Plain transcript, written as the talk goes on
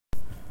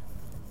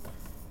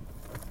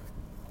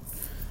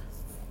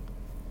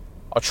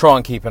I try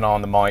and keep an eye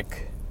on the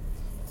mic.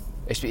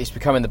 It's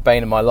becoming the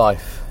bane of my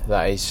life.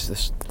 That is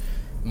this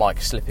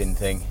mic slipping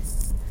thing.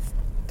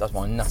 It does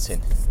my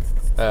nutting.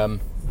 I'm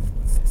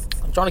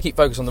trying to keep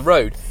focus on the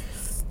road.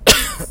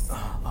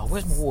 Oh,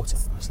 where's my water?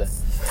 That's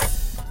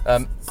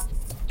there.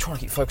 Trying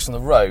to keep focus on the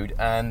road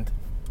and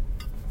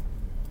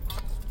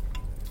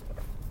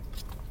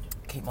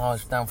keep my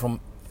eyes from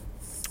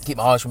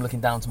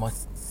looking down to my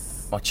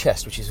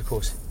chest, which is of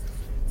course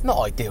not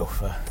ideal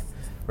for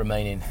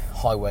remaining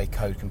highway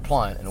code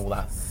compliant and all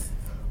that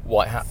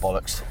white hat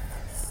bollocks.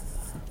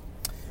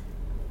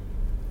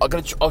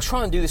 I'll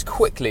try and do this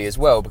quickly as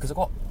well, because I've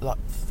got like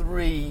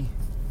three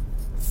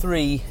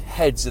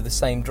heads of the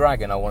same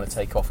dragon I want to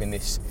take off in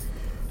this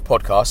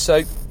podcast.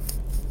 So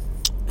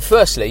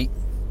firstly,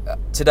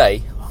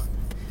 today,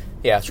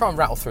 I'll try and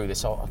rattle through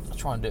this. I'll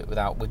try and do it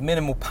with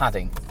minimal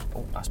padding.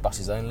 Oh, that's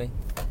buses only.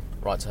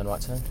 Right turn.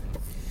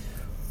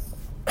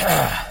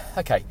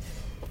 Okay,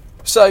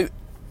 so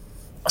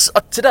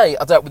today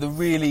I dealt with a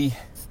really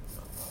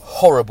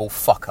horrible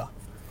fucker.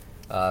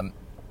 I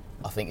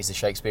think is the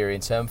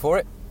Shakespearean term for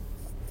it.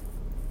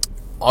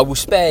 I will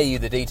spare you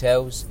the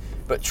details,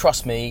 but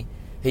trust me,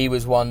 he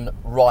was one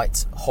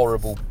right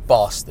horrible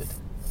bastard.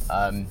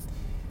 The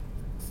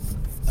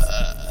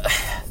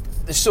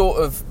sort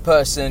of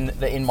person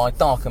that in my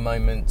darker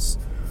moments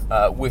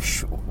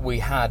wish we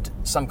had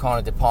some kind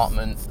of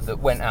department that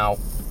went out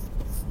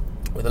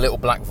with a little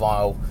black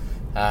vial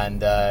and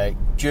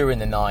during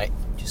the night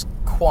just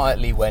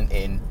quietly went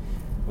in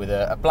with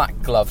a black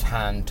gloved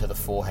hand to the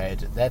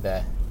forehead. They're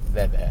there,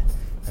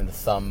 and the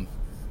thumb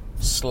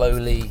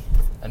slowly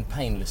and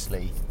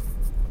painlessly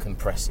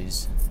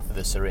compresses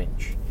the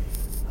syringe.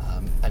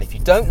 And if you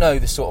don't know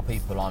the sort of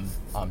people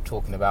I'm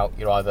talking about,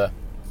 you're either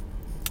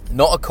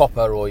not a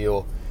copper or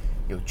you're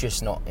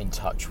just not in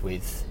touch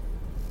with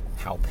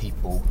how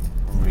people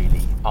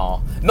really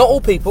are. Not all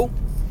people,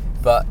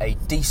 but a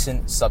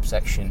decent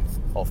subsection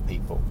of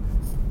people.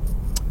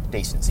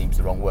 Decent seems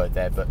the wrong word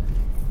there, but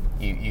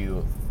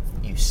you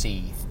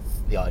see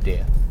the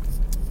idea.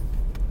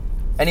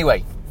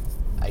 Anyway,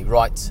 a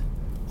right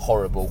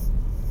horrible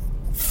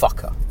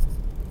fucker.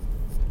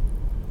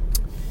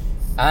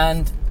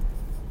 And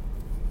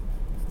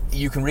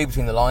you can read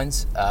between the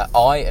lines.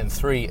 I and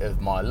 3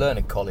 of my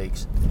learned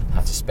colleagues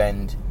had to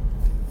spend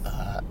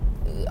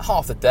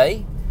half the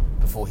day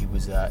before he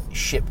was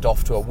shipped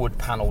off to a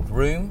wood-panelled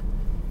room,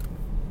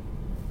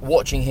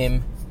 watching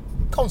him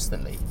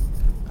constantly,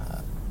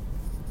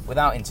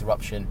 without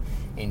interruption,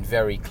 in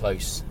very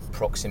close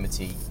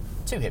proximity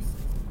to him.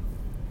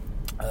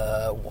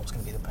 What's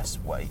going to be the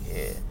best way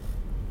here?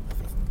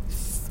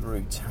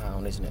 Through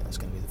town, isn't it? That's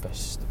going to be the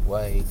best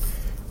way.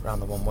 Around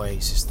the one-way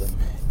system.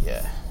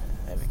 Yeah,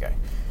 there we go.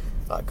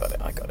 I got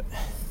it.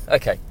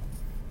 Okay.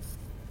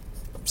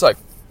 So,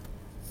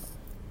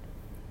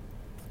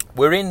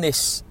 we're in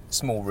this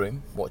small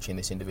room watching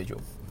this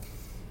individual.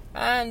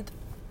 And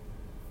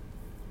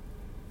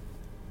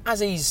as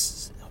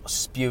he's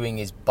spewing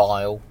his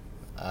bile,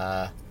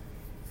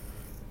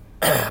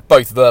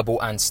 both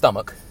verbal and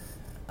stomach,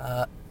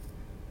 I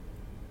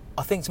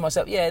think to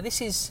myself, yeah,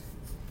 this is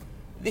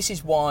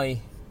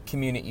why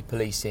community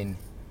policing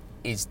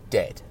is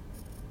dead.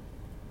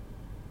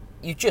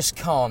 You just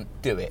can't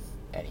do it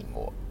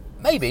anymore.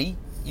 Maybe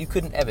you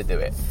couldn't ever do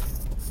it.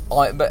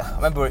 But I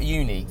remember at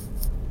uni,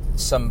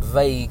 some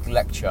vague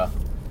lecture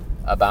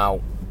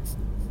about,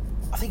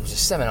 I think it was a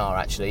seminar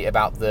actually,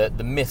 about the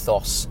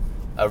mythos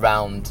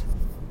around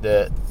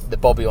the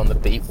Bobby on the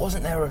Beat.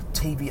 Wasn't there an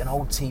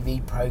old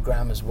TV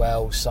programme as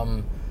well?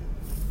 Some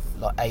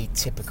like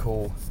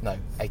atypical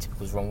is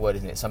the wrong word,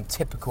 isn't it? Some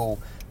typical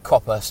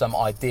copper, some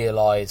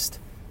idealised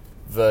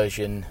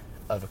version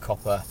of a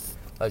copper.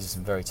 Those are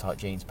some very tight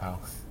jeans,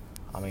 pal.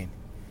 I mean,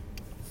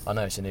 I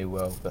know it's a new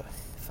world, but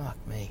fuck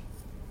me.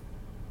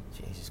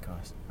 Jesus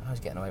Christ. I was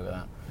getting away with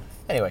that.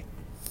 Anyway,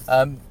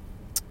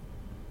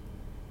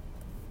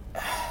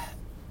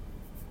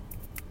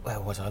 where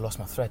was I? I lost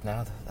my thread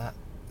now. That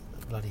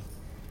bloody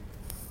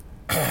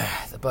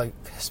the bloke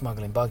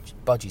smuggling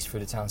budgies through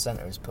the town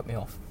centre has put me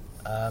off.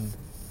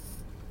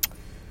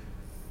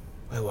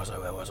 Where was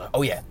I?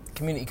 Oh yeah,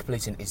 community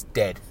policing is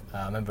dead.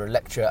 I remember a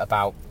lecture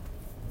about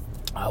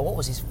what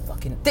was his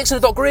fucking Dixon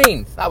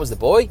Green. That was the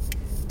boy,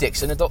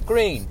 Dixon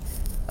Green,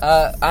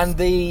 and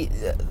the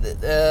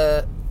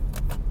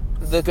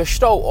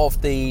gestalt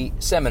of the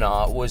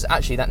seminar was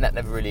actually that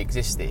never really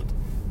existed.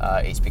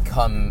 It's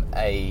become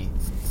a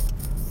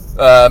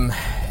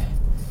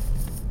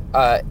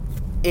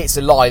it's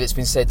a lie that's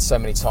been said so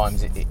many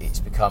times.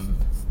 It's become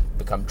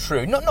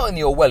true. Not in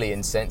the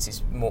Orwellian sense.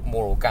 It's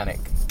more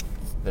organic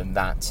than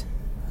that.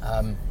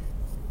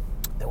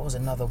 There was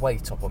another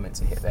wave top I meant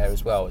to hit there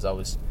as well as I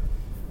was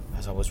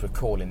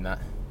recalling that.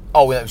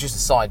 Oh, well, it was just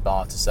a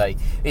sidebar to say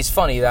it's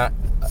funny that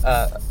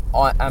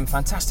I am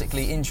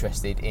fantastically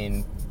interested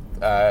in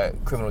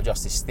criminal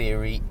justice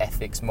theory,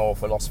 ethics, moral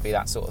philosophy,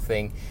 that sort of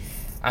thing,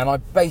 and I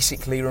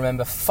basically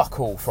remember fuck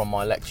all from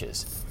my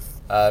lectures.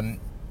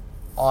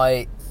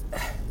 I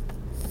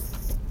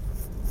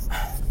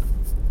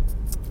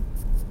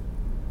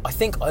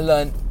think I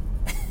learned,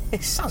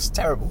 it sounds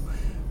terrible,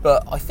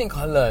 but I think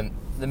I learned,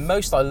 the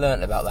most I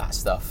learned about that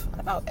stuff,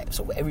 and about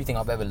sort of everything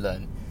I've ever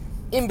learned,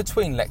 in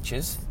between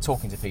lectures,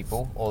 talking to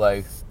people,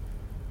 although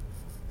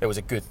there was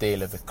a good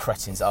deal of the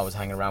cretins that I was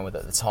hanging around with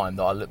at the time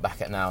that I look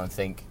back at now and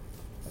think,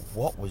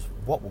 what were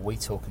we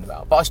talking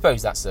about? But I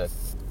suppose that's a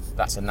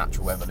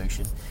natural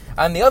evolution.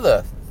 And the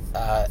other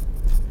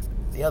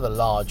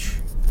large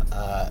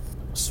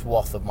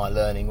swath of my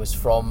learning was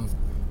from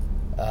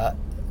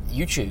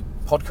YouTube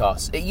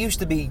podcasts. It used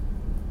to be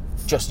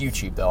just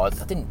YouTube though. I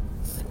didn't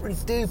really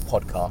do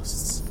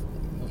podcasts.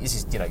 This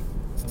is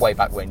way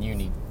back when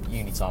uni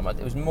time.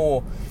 It was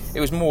more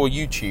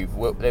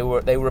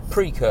YouTube. They were a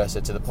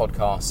precursor to the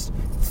podcast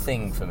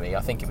thing for me.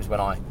 I think it was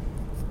when I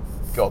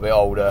got a bit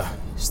older,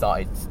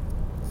 started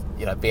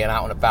being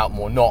out and about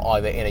more, not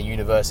either in a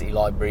university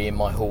library in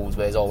my halls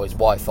where there's always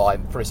Wi-Fi,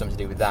 probably something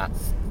to do with that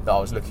I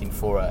was looking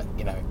for a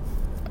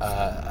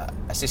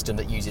system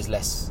that uses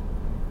less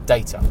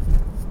data.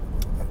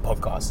 And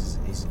podcasts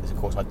is of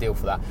course ideal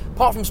for that.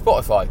 Apart from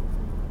Spotify,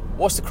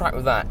 what's the crack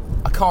with that?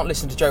 I can't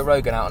listen to Joe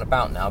Rogan out and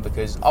about now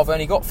because I've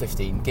only got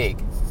 15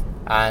 gig,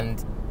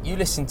 and you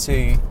listen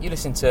to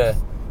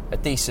a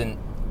decent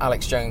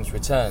Alex Jones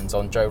Returns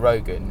on Joe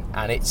Rogan,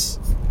 and it's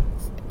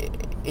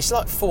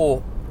like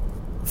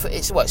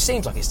it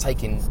seems like it's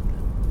taking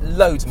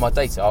loads of my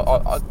data.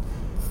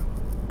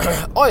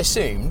 I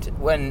assumed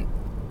when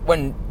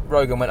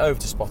Rogan went over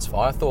to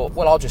Spotify, I thought,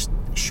 well,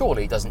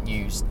 surely it doesn't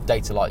use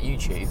data like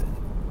YouTube.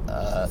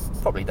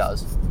 Probably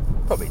does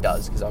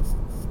because I've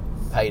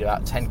paid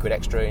about 10 quid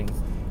extra in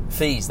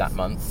fees that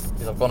month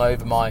because I've gone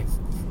over my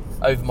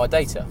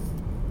data.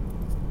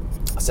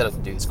 I said I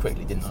could do this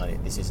quickly, didn't I?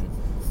 This isn't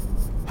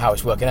how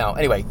it's working out.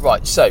 Anyway,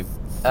 right, so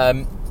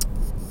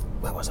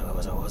where was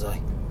I?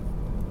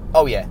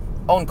 Oh yeah,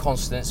 on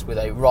Constance with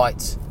a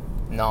right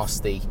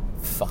nasty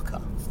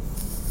fucker.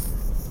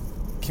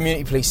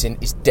 Community policing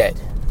is dead.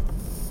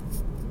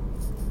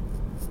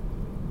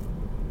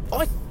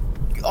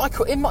 I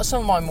could, in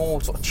some of my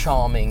more sort of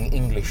charming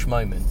English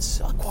moments,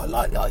 I quite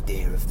like the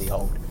idea of the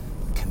old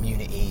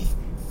community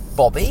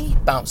bobby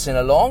bouncing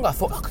along. I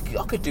thought I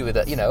could do with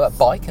a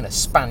bike and a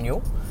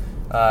spaniel,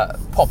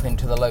 pop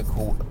into the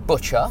local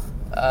butcher.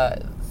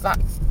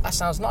 That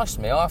sounds nice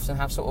to me. I often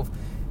have sort of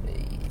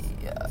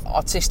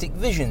artistic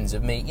visions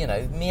of me,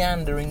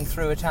 meandering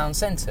through a town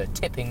centre,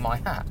 tipping my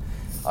hat.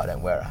 I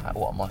don't wear a hat.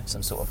 What am I,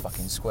 some sort of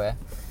fucking square?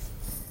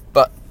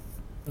 But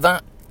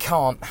that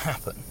can't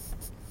happen.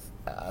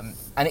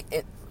 And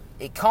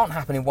it can't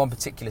happen in one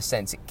particular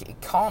sense.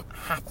 It can't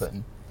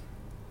happen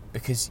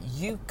because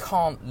you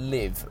can't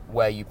live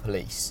where you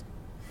police.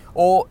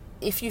 Or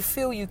if you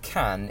feel you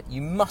can,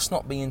 you must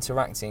not be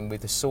interacting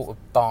with the sort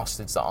of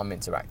bastards that I'm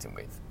interacting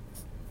with.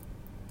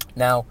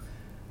 Now,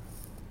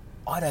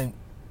 I don't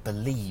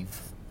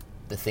believe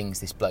the things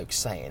this bloke's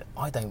saying.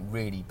 I don't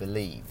really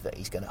believe that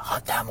he's going to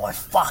hunt down my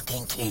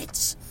fucking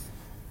kids.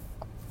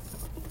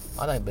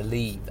 I don't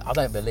believe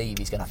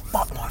he's going to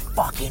fuck my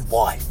fucking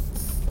wife.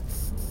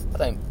 I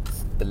don't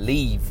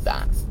believe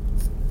that.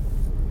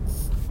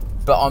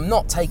 But I'm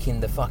not taking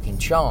the fucking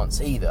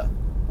chance either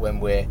when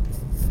we're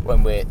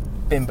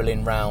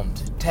bimbling round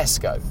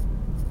Tesco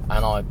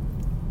and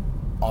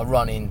I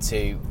run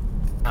into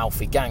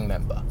Alfie gang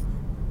member.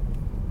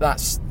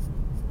 That's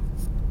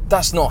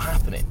not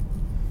happening.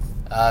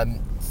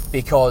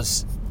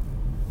 Because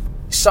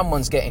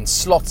someone's getting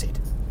slotted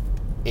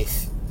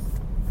if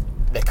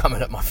they're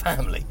coming at my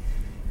family.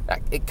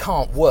 It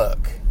can't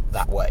work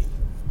that way.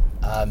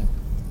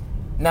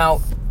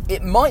 Now,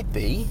 it might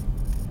be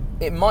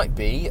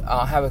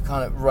I have a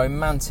kind of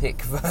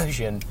romantic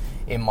version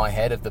in my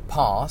head of the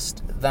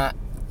past that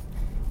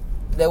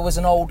there was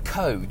an old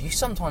code. You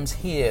sometimes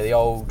hear the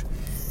old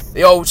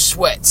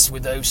sweats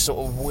with those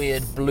sort of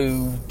weird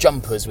blue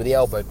jumpers with the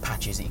elbow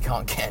patches that you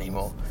can't get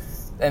anymore.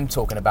 Them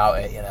talking about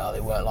it, they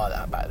weren't like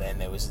that back then.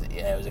 There was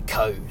a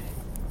code.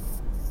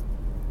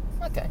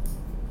 Okay,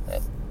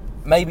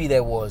 maybe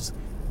there was,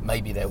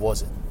 maybe there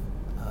wasn't.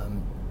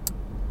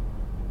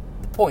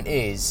 The point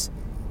is,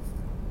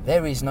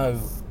 there is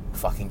no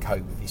fucking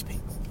code with these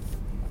people.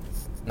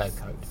 No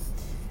code.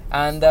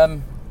 And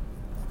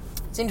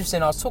it's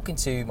interesting. I was talking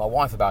to my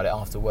wife about it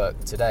after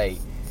work today,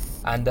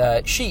 and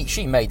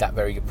she made that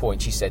very good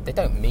point. She said they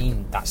don't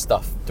mean that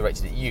stuff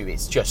directed at you.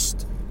 It's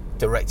just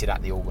directed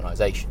at the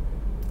organisation.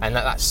 And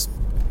that's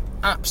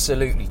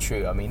absolutely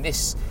true. I mean,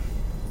 this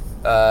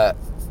ball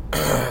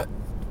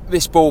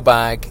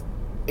bag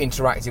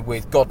interacted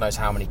with God knows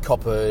how many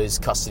coppers,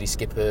 custody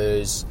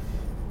skippers,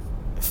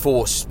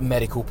 force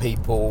medical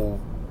people,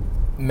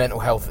 mental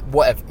health,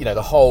 whatever,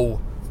 the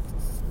whole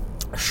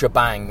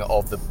shebang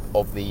of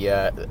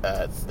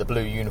the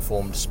blue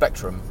uniformed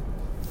spectrum.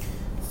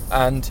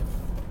 And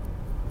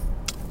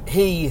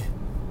he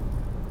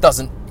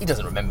doesn't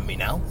remember me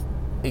now.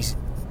 He's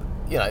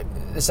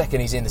the second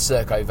he's in the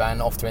Serco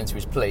van off to enter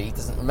his plea, he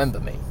doesn't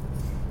remember me.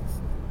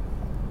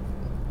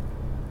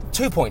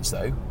 2 points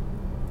though,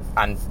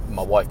 and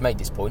my wife made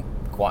this point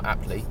quite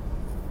aptly.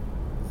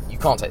 You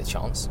can't take the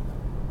chance.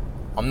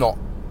 I'm not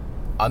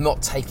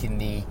taking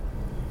the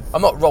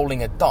I'm not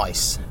rolling a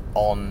dice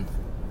on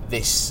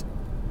this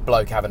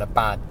bloke having a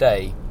bad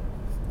day,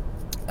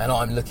 and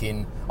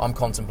I'm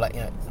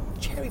contemplating,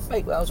 cherry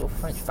bakewells or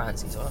French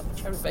fancies.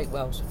 Cherry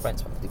bakewells or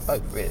French fancies,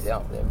 both really. They're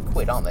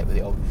quid, aren't they, with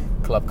the old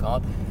club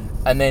card?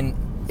 And then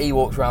he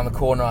walks around the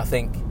corner. I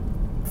think,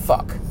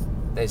 fuck,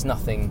 there's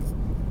nothing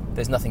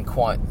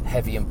quite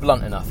heavy and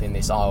blunt enough in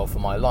this aisle for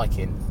my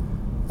liking.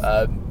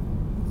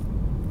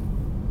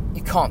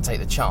 You can't take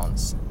the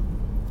chance.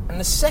 And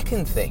the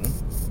second thing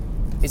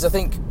is, I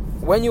think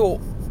when you're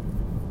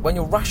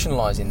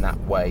rationalising that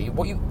way,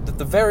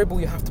 the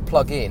variable you have to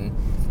plug in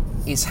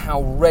is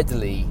how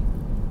readily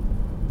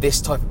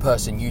this type of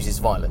person uses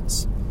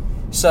violence.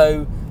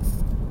 So,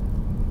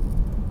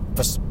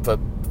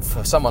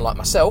 for someone like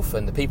myself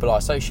and the people I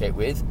associate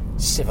with,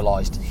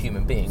 civilised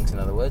human beings, in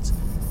other words,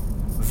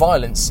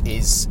 violence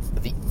is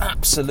the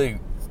absolute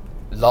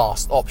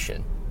last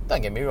option.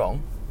 Don't get me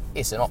wrong,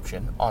 it's an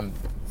option. I'm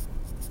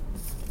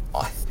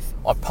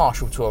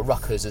partial to a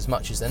ruckers as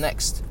much as the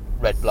next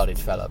red-blooded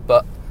fella,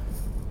 but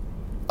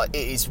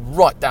it is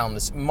right down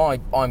this.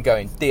 I'm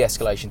going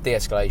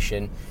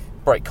de-escalation,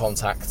 break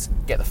contact,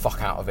 get the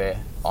fuck out of here.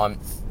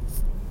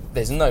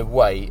 There's no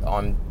way.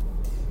 I'm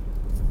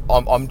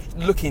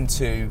looking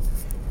to,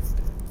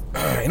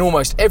 in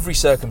almost every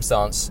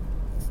circumstance,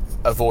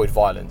 avoid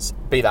violence.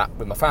 Be that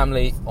with my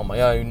family, on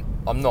my own.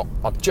 I'm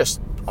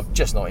just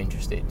not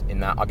interested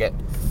in that. I get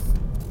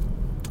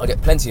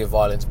plenty of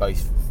violence.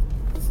 Both.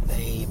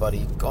 Hey, buddy,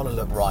 you gotta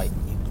look right.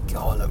 You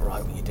gotta look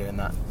right when you're doing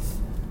that.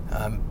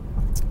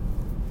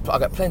 But I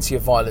get plenty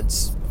of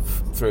violence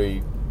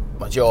through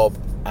my job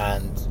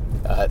and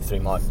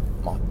through my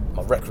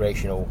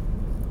recreational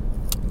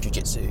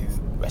jiu-jitsu,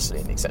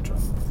 wrestling, etc.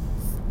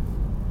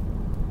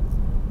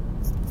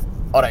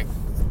 I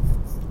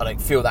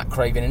don't feel that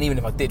craving, and even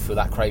if I did feel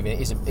that craving,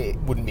 it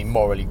wouldn't be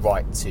morally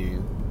right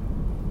to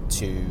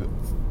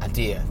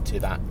adhere to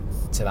that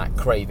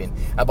craving.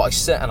 But I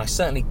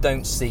certainly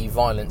don't see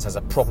violence as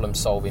a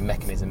problem-solving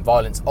mechanism.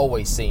 Violence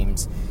always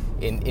seems,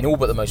 in all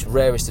but the most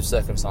rarest of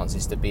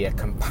circumstances, to be a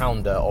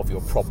compounder of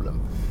your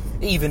problem.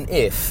 Even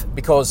if,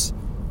 because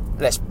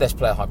let's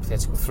play a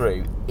hypothetical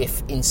through,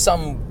 if in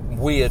some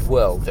weird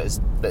world that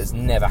has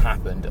never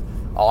happened,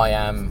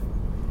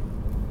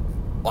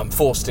 I'm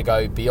forced to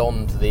go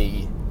beyond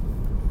the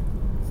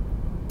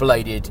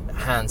bladed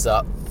hands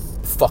up,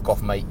 fuck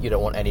off mate, you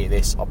don't want any of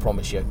this, I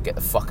promise you, get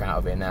the fuck out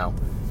of here now.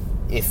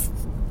 If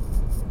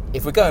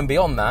we're going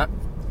beyond that,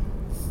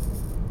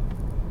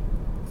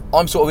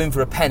 I'm sort of in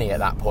for a penny at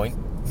that point,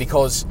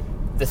 because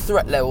the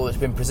threat level that's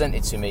been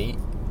presented to me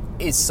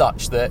is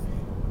such that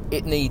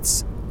it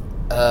needs,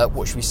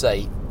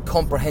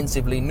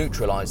 comprehensively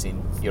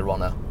neutralising, Your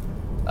Honour.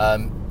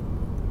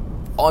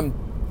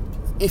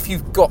 If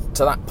you've got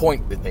to that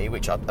point with me,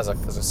 which, as I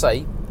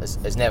say,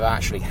 has never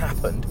actually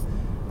happened,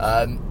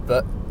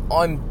 but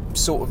I'm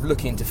sort of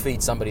looking to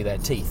feed somebody their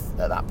teeth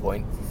at that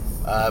point.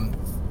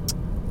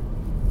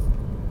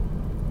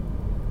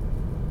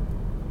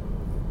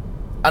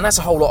 And that's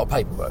a whole lot of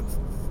paperwork,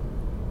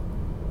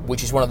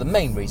 which is one of the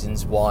main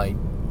reasons why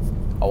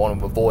I want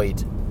to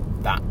avoid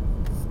that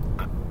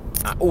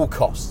at all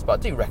costs. But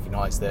I do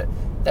recognise that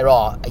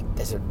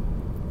there's an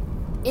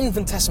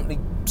infinitesimally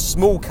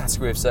small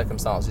category of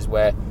circumstances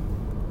where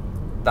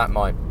that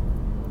might,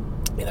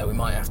 we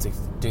might have to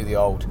do the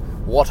old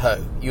what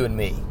ho, you and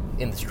me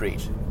in the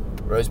street,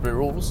 Rosebery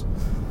rules,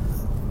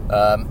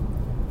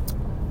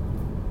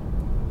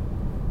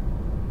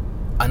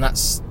 and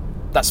that's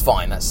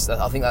fine. I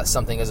think that's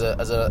something as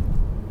a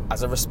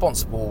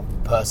responsible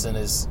person,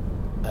 as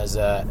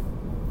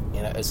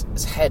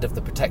head of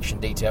the protection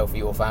detail for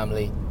your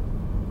family,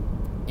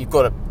 you've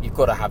got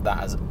to have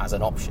that as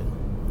an option.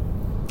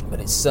 But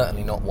it's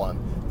certainly not one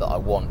that I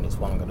want, and it's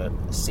one I'm going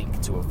to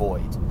seek to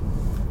avoid.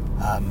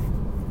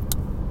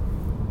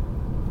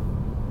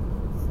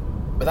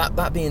 But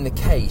that being the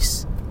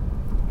case,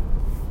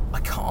 I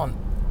can't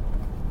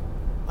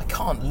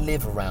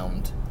live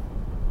around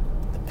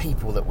the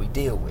people that we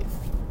deal with,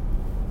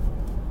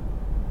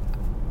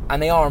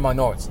 and they are a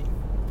minority.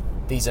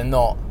 These are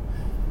not,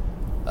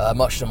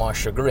 much to my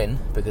chagrin,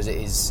 because it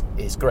is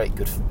great,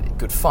 good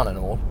fun and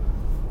all.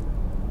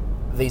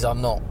 These are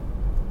not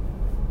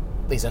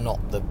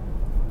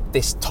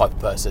this type of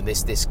person,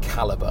 this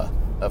calibre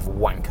of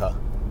wanker,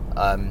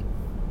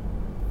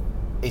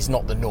 is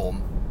not the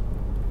norm.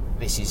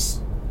 This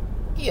is,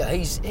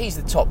 he's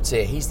the top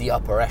tier, he's the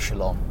upper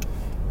echelon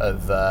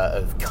of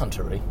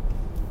cuntery.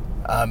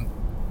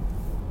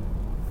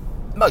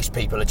 Most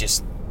people are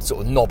just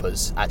sort of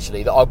knobbers,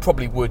 actually, that I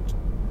probably would,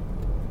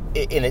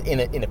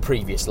 in a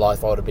previous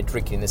life, I would have been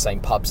drinking in the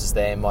same pubs as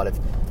them. I'd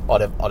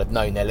have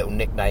known their little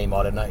nickname.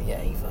 I'd have known,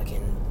 he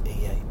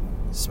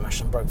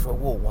smashed and broke through a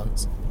wall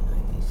once.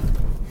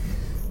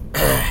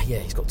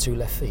 He's got 2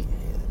 left feet.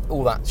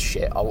 All that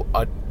shit.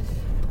 I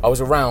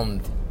was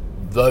around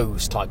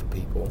those type of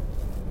people.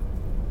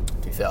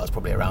 To be fair, I was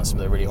probably around some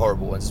of the really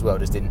horrible ones as well.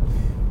 Just didn't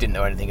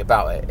know anything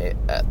about it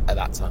at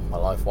that time in my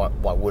life.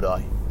 Why would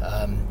I?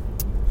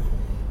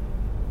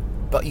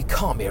 But you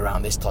can't be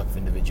around this type of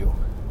individual.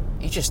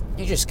 You just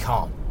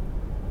can't.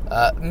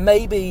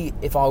 Maybe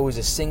if I was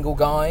a single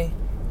guy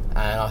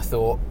and I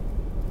thought,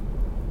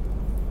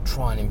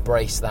 try and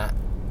embrace that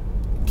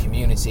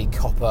community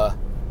copper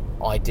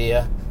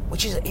idea,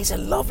 which is a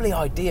lovely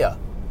idea.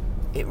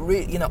 It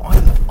really,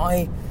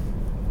 I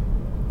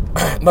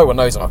no one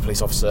knows I'm a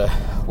police officer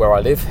where I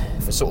live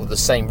for sort of the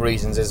same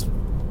reasons as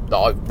that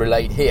I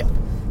relayed here.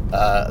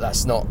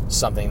 That's not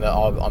something that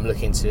I'm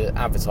looking to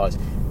advertise.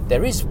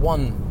 There is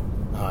one,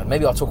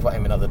 maybe I'll talk about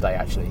him another day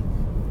actually.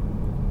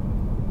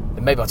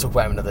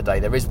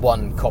 There is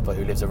one copper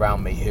who lives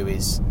around me who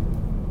is,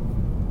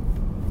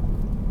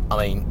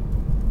 I'm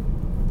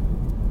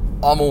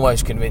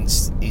almost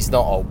convinced he's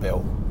not old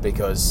Bill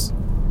because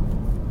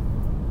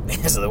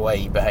of the way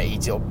he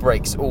behaves. He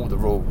breaks all the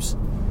rules.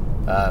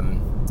 I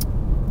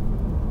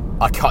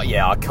can't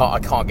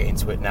get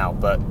into it now,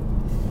 but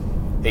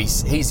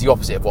he's the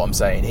opposite of what I'm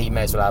saying. He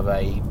may as well have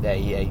a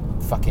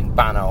fucking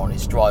banner on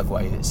his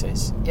driveway that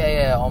says,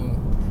 I'm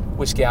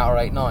Whiskey Outer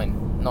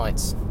 89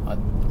 nights.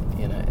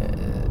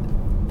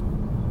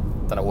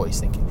 Don't know what he's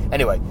thinking.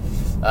 Anyway,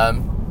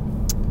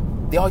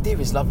 the idea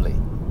is lovely.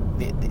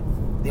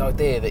 The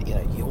idea that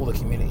you're the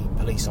community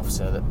police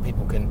officer, that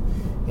people can,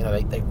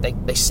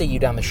 they see you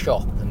down the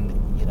shop, and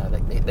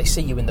they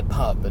see you in the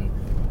pub, and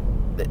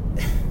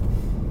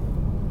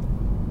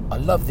I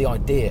love the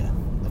idea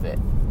of it.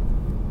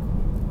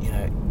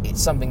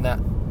 It's something that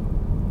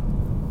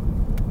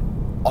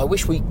I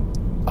wish we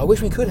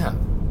could have.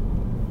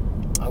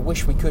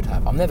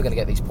 I'm never going to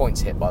get these points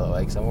hit, by the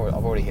way, because I've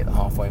already hit the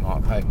halfway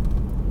mark home.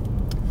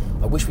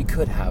 I wish we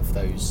could have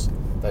those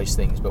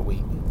things, but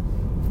we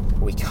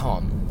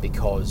can't,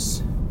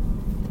 because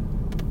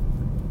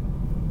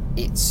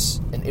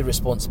it's an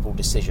irresponsible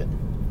decision.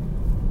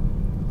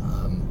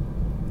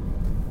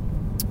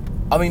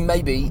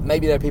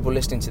 Maybe there are people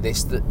listening to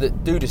this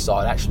that do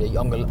decide, actually,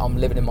 I'm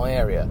living in my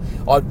area.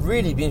 I'd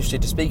really be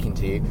interested to speaking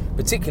to you,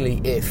 particularly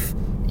if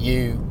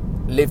you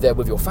live there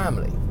with your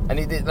family. And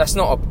that's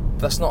not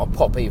a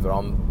pop either.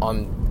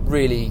 I'm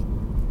really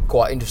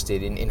quite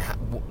interested in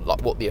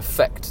what the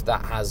effect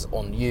that has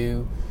on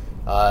you.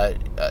 I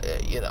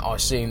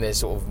assume there's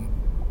sort of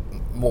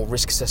more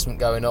risk assessment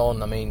going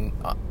on. I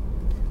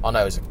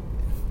know as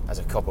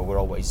a copper we're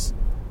always,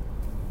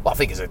 I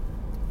think as a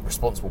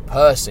responsible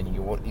person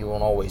you want to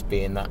always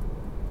be in that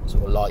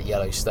sort of light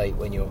yellow state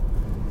when you're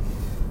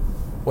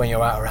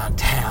out around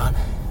town.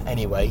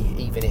 Anyway,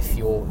 even if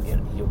you're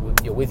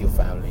with your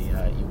family, you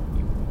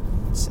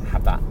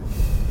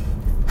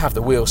have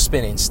the wheels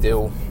spinning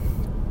still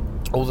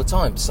all the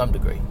time to some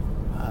degree.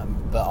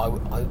 But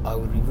I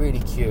would be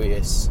really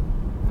curious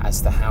as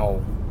to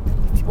how,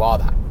 if you are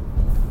that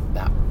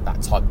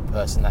type of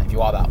person, that if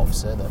you are that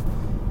officer that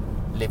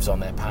lives on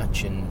their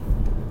patch and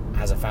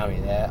has a family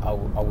there, I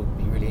would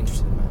be really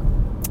interested in that.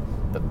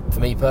 But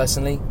for me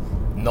personally,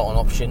 not an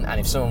option. And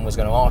if someone was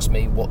going to ask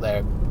me what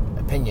their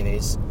opinion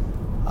is,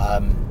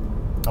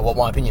 or what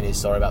my opinion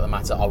is, about the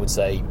matter, I would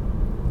say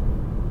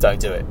don't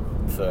do it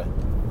for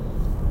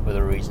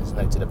the reasons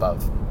noted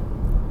above.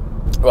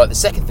 Right, the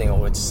second thing I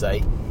wanted to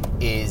say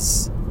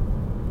is,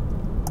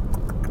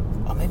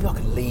 maybe I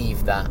could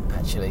leave that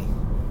actually.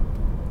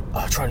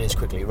 I'll try and do this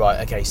quickly.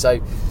 Right, okay,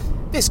 so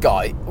this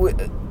guy,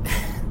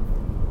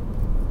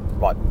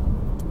 right,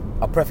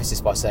 I'll preface this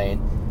by saying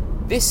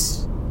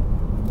this,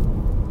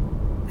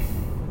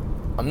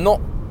 I'm not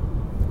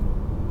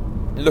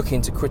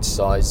looking to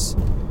criticise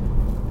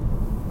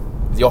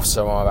the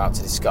officer I'm about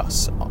to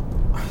discuss.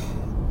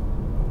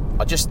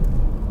 I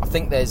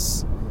think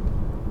there's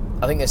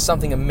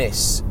something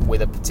amiss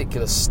with a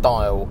particular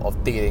style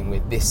of dealing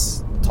with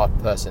this type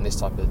of person, this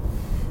type of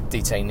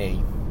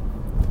detainee.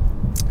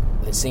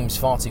 It seems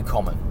far too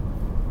common,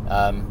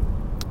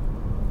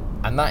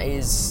 and that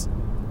is,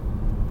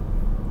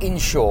 in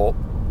short,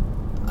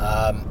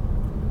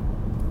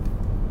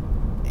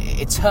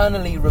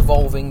 eternally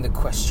revolving the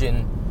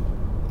question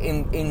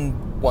in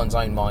one's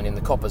own mind, in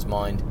the copper's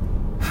mind: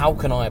 how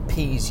can I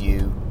appease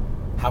you?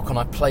 How can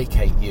I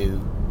placate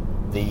you,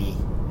 the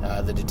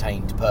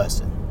detained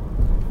person?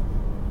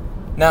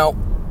 Now,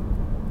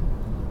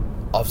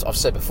 I've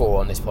said before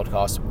on this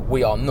podcast,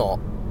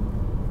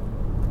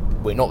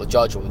 we're not the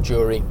judge or the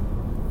jury,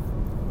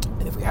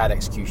 and if we had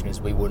executioners,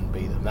 we wouldn't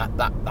be them.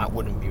 That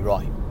wouldn't be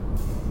right.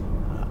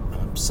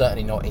 I'm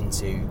certainly not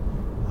into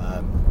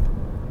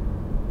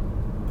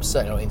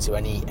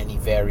any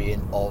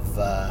variant of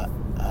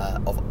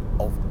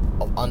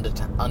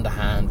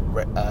underhand,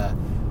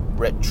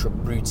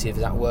 retributive,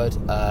 is that word?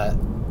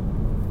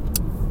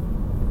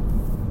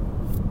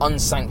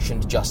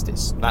 Unsanctioned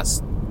justice.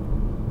 That's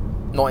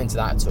not into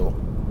that at all.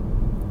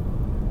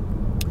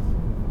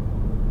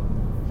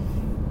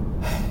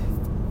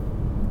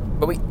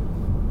 But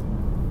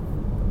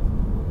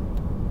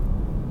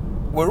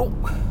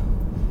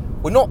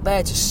we're not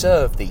there to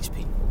serve these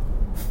people,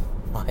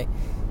 right?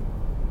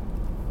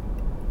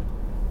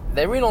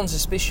 They're in on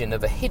suspicion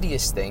of a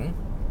hideous thing,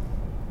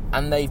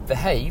 and they've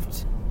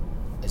behaved,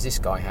 as this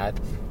guy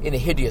had, in a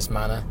hideous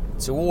manner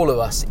to all of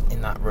us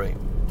in that room.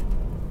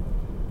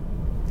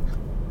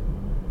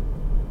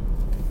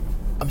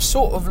 I'm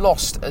sort of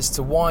lost as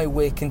to why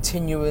we're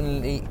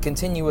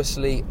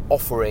continuously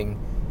offering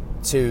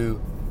to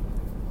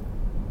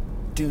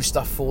do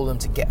stuff for them,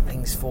 to get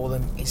things for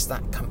them. Is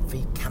that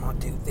comfy? Can I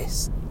do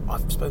this?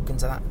 I've spoken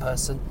to that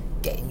person,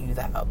 getting you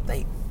that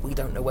update. We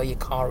don't know where your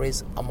car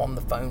is. I'm on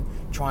the phone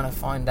trying to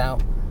find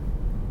out.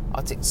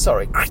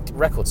 Sorry,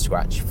 record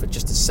scratch for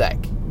just a sec.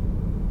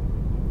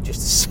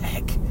 Just a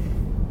sec.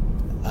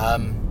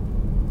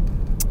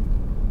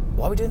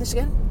 Why are we doing this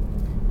again?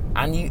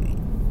 And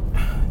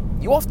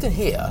you often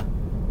hear.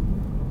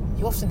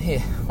 Well,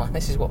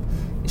 this is what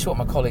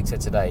my colleague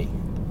said today.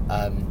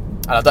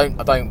 And I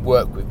don't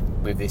work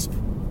with this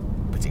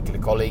particular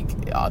colleague.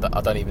 I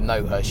don't even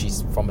know her.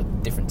 She's from a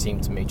different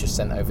team to me. Just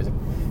sent over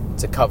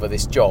to cover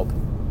this job.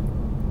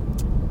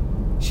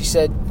 She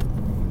said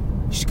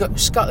she's got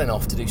scuttling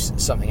off to do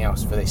something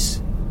else for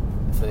this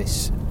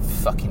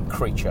fucking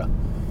creature.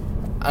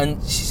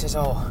 And she says,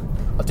 "Oh,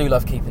 I do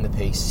love keeping the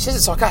peace." She says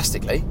it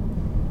sarcastically.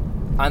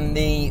 And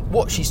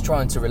what she's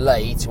trying to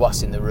relay to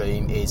us in the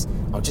room is,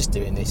 I'm just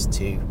doing this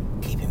to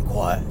keep him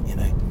quiet, you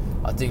know.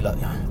 I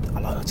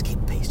like to keep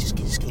the peace, just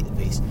keep the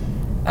peace.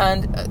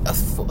 And a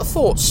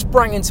thought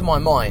sprang into my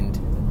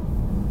mind,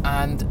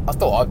 and I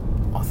thought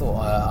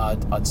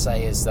I'd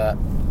say as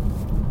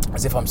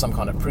if I'm some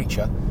kind of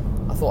preacher.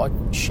 I thought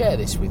I'd share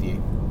this with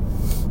you.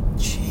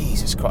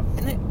 Jesus Christ!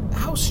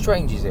 How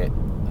strange is it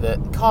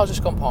that the car's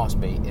just gone past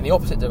me in the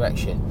opposite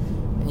direction,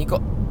 and you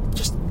got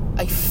just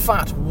a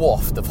fat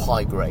waft of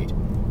high grade.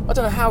 I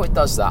don't know how it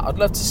does that. I'd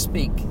love to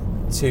speak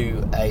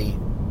to a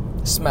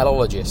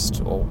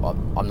smellologist, or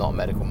I'm not a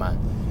medical man.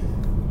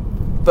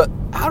 But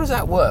how does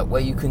that work,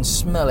 where you can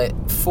smell it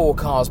 4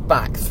 cars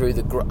back through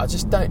the... I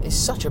just don't... It's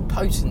such a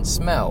potent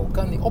smell,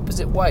 going the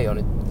opposite way on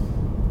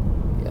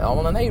I'm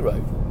on an A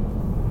road.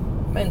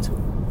 Mental.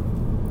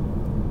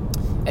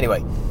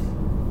 Anyway,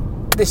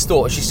 this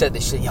thought, as she said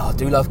this, she said, "Yeah, I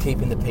do love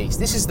keeping the peace."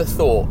 This is the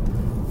thought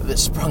that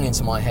sprung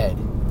into my head.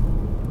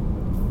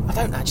 I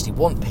don't actually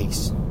want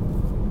peace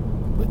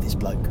with this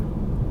bloke,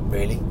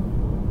 really.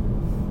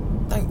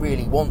 Don't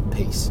really want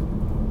peace.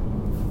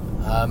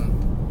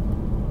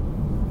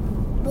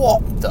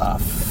 What the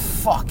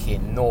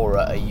fucking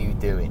Nora are you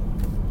doing?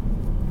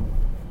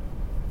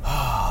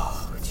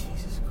 Oh,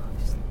 Jesus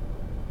Christ.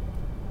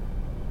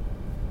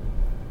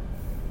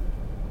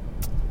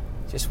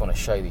 Just want to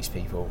show these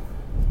people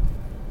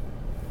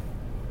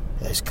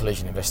those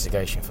collision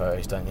investigation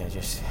photos, don't you?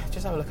 Just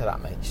have a look at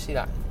that, mate. See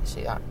that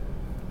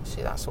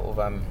sort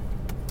of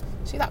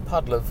see that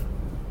puddle of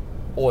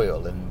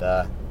oil and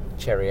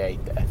cherry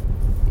aid there?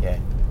 Yeah,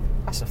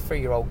 that's a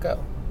 3-year-old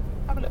girl.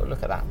 Have a little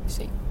look at that.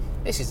 See,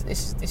 this is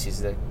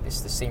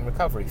the scene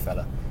recovery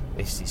fella.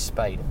 This is his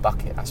spade and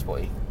bucket. That's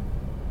what he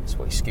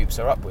scoops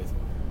her up with.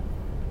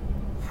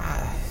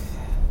 How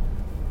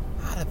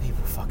do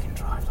people fucking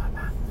drive like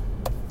that?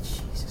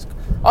 Jesus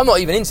Christ. I'm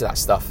not even into that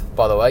stuff,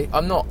 by the way.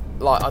 I'm not.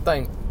 I've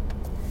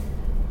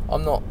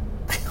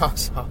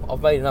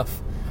made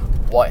enough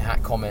white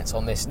hat comments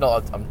on this. In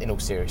all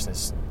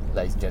seriousness,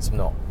 ladies and gents, I've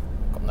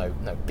got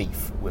no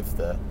beef with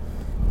the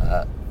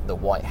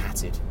white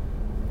hatted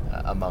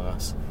among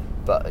us,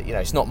 but you know,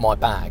 it's not my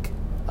bag.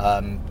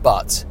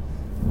 But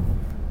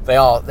they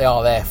are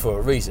there for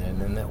a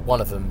reason, and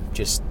one of them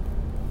just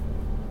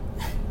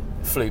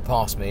flew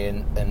past me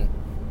and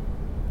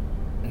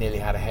nearly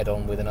had a head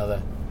on with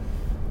another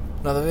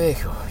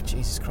vehicle.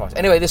 Jesus Christ.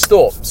 Anyway, this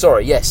thought.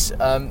 Sorry. Yes.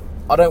 I'm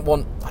not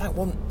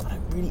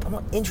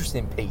interested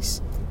in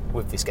peace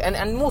with this guy.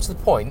 And more to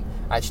the point,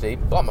 actually,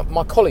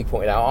 my colleague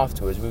pointed out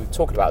afterwards, we were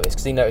talking about this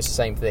because he noticed the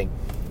same thing.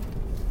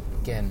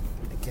 Again,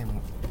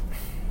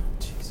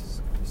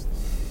 Jesus Christ.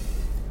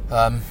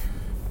 My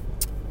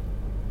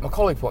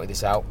colleague pointed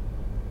this out.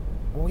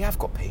 Well, we have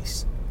got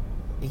peace.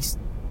 He's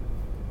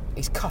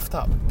cuffed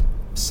up,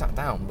 sat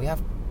down. We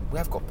have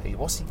got peace.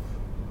 What's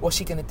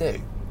he going to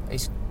do?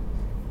 He's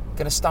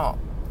going to start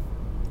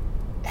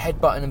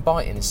headbutting and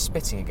biting and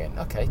spitting again.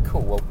 Okay,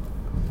 cool. Well,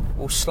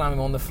 we'll slam him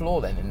on the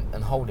floor then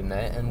and hold him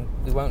there, and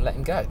we won't let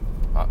him go.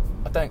 I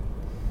don't.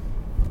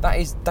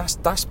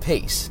 That's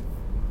peace,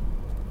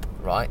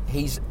 right?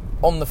 He's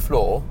on the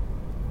floor,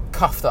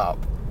 cuffed up,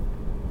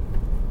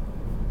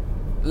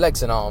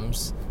 legs and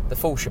arms, the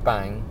full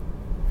shebang,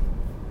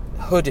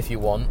 hood if you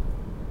want.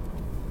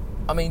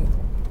 I mean,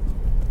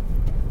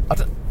 I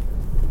don't.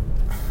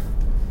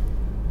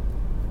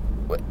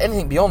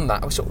 Anything beyond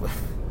that, we're sort of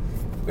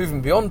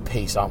moving beyond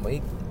peace, aren't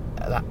we?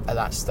 At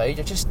that stage,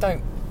 I just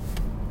don't.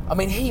 I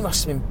mean, he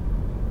must have been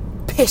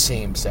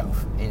pissing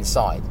himself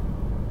inside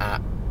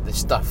at the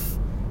stuff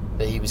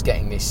that he was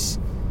getting this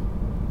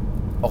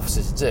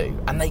officer to do,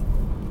 and they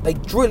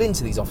drill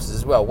into these officers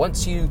as well.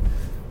 Once the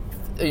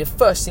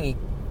first thing he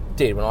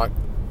did when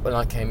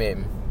I came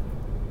in,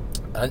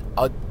 and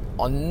I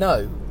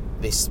know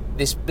this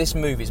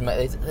move is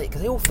made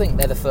because they all think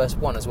they're the first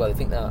one as well. They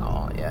think they're like,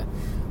 oh yeah,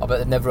 I bet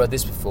they've never heard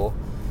this before.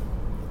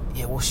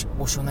 Yeah, what's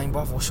your name,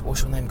 bruv?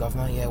 What's your name,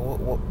 governor? Yeah,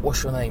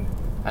 what's your name?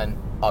 And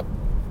of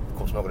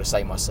course, I'm not going to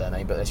say my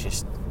surname, but let's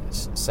just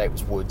say it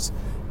was Woods.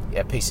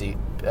 Yeah, PC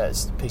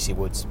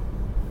Woods.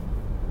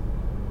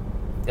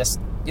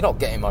 You're not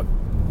getting my,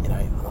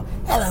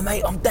 hello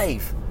mate, I'm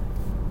Dave.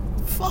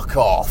 Fuck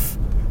off.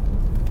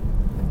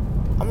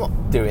 I'm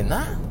not doing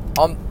that.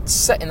 I'm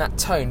setting that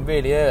tone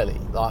really early.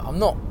 Like, I'm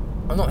not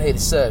here to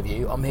serve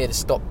you. I'm here to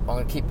stop.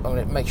 I'm going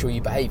to make sure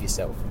you behave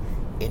yourself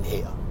in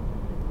here.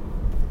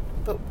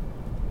 But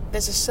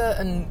there's a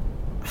certain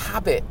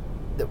habit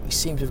that we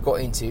seem to have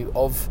got into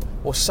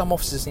or some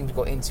officers seem to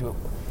have got into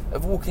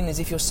of walking as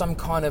if you're some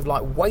kind of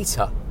like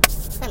waiter.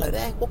 Hello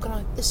there. What can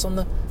I? This on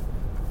the?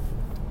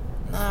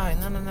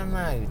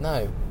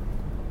 No.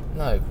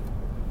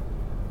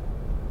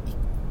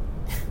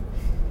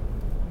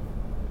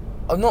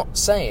 I'm not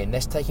saying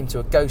let's take him to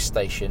a ghost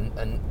station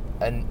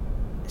and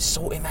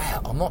sort him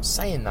out. I'm not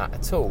saying that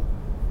at all.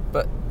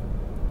 But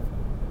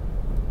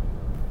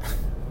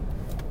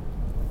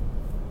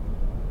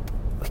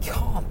we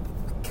can't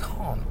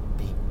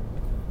be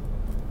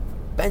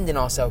bending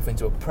ourselves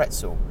into a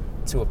pretzel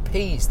to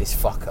appease this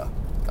fucker.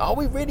 Are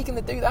we really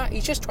going to do that?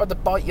 He's just tried to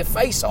bite your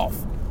face off.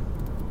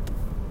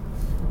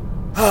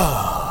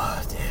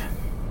 Oh dear.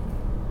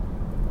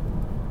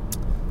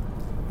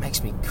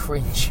 Makes me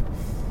cringe.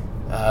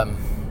 It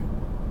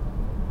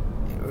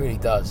really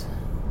does.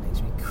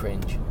 Makes me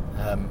cringe.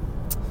 So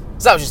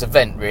that was just a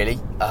vent, really.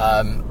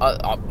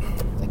 I,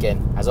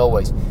 again, as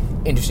always,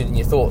 interested in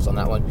your thoughts on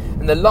that one.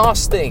 And the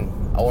last thing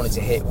I wanted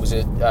to hit was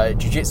a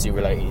jiu-jitsu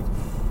related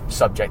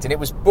subject, and it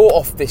was brought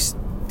off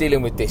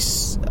dealing with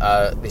this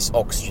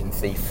oxygen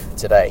thief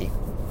today.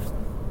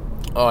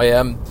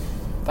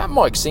 That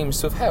mic seems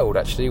to have held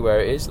actually where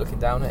it is. Looking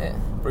down at it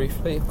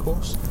briefly, of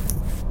course.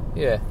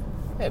 Yeah,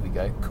 there we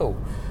go. Cool.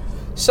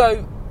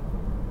 So,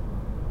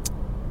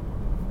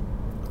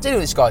 dealing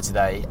with this guy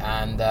today,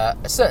 and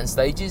at certain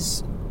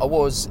stages, I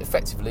was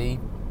effectively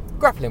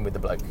grappling with the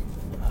bloke.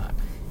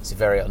 It's a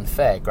very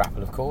unfair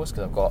grapple, of course,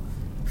 because I've got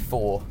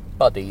 4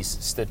 buddies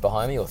stood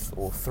behind me, or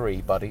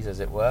 3 buddies,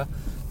 as it were.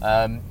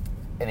 And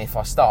if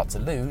I start to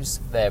lose,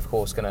 they're of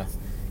course going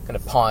to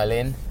pile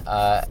in.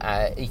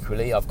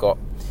 Equally, I've got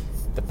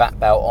the bat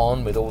belt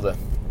on with all the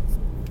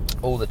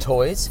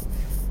toys.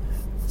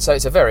 So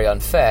it's a very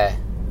unfair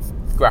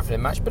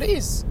grappling match, but it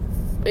is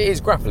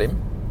grappling.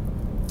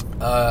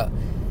 But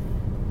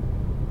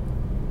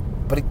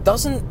it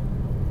doesn't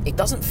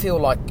feel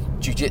like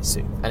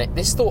jiu-jitsu. And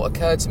this thought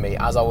occurred to me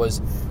as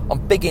I'm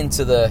big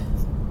into the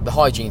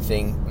hygiene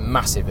thing,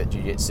 massive at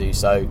jiu-jitsu.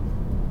 So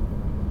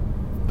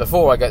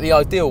before I go, the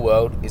ideal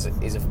world is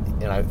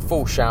a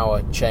full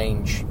shower,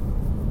 change,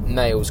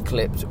 nails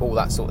clipped, all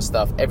that sort of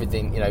stuff.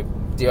 Everything,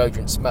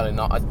 deodorant smelling.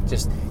 You're going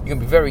to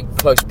be very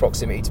close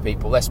proximity to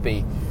people. Let's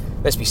be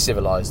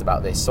civilized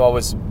about this. So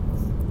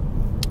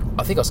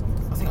I think I was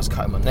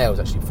cutting my nails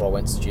actually before I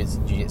went to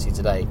jiu-jitsu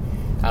today,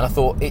 and I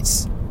thought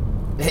it's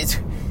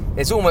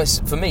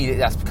almost, for me,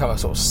 that's become a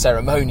sort of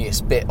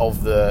ceremonious bit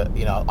of the,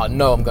 I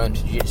know I'm going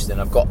to jiu-jitsu,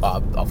 and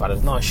I've had a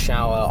nice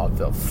shower,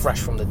 I'm fresh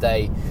from the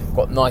day,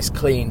 got nice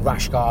clean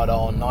rash guard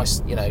on,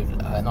 nice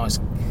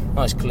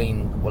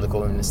clean, what they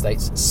call them in the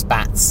States,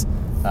 spats,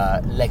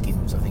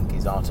 leggings I think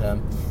is our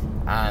term,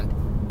 and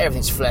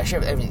everything's fresh,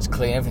 everything's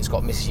clean, everything's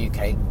got Mrs.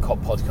 UK Cop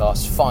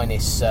Podcast's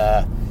finest,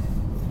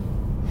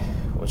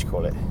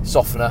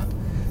 softener.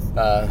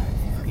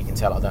 You can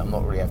tell I'm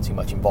not really have too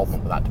much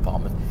involvement with that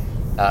department.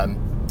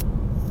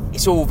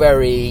 It's all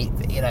very,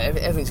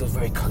 everything's all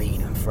very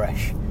clean and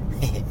fresh.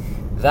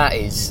 That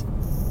is,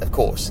 of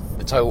course,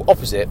 the total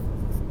opposite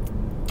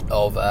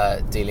of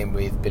dealing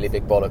with Billy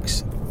Big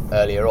Bollocks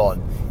earlier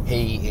on.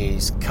 He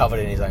is covered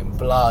in his own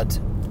blood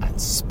and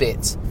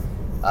spit.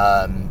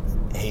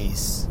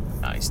 He's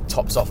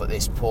tops off at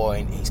this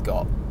point. He's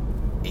got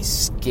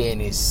his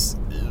skin is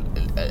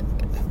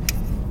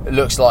it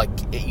looks like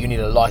you need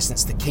a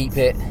license to keep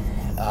it.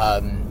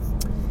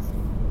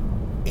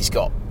 He's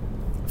got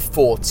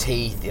 4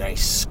 teeth.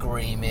 He's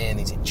screaming.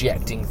 He's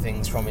ejecting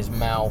things from his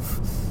mouth.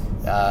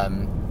 He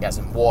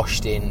hasn't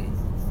washed in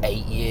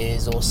 8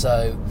 years or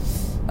so.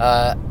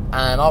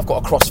 And I've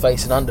got a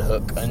crossface and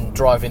underhook and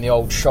driving the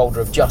old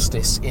shoulder of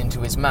justice into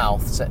his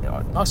mouth. So,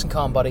 nice and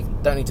calm, buddy.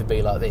 Don't need to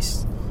be like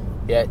this.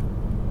 Yeah,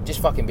 just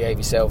fucking behave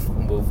yourself,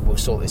 and we'll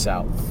sort this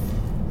out.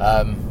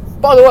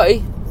 By the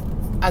way,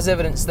 as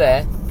evidence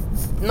there,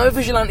 no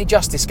vigilante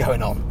justice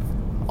going on.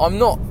 I'm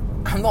not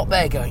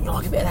there going,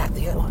 like a bit of that,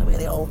 do you? Like a bit of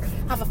the old,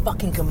 have a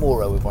fucking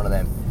Kimura with one of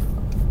them.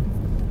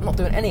 I'm not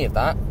doing any of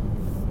that.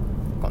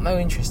 Got no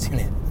interest in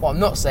it. What I'm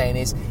not saying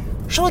is,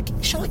 shall I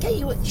get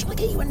you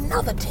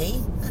another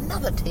tea?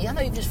 Another tea? I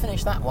know you've just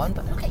finished that one,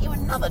 but I'll get you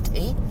another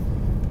tea.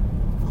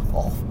 Fuck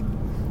off.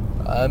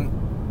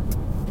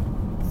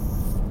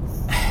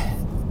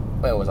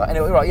 Where was I?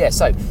 Anyway, right, yeah.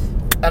 So,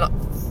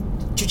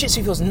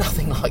 jiu-jitsu feels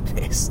nothing like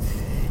this.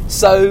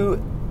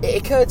 So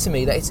it occurred to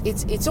me that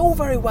it's all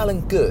very well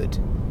and good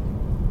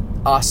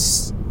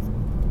us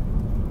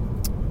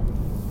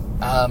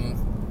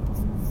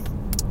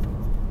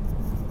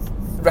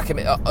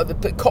recommend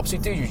the cops who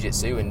do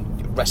jiu-jitsu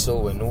and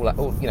wrestle and all that,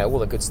 all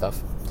the good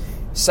stuff,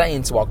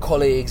 saying to our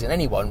colleagues and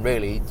anyone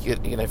really,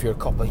 if you're a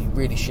copper, you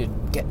really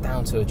should get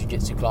down to a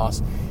jiu-jitsu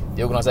class.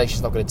 The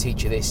organisation's not going to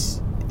teach you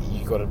this.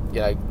 You've got to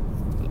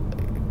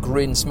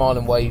grin, smile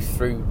and wave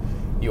through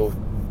your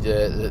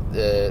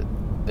the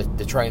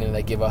training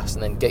they give us,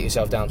 and then get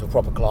yourself down to a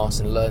proper class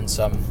and learn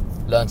some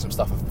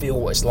stuff and feel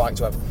what it's like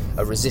to have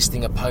a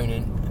resisting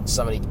opponent and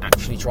somebody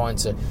actually trying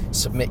to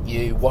submit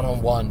you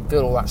one-on-one,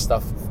 feel all that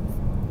stuff.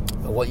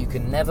 But what you're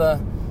never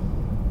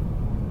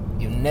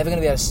going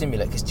to be able to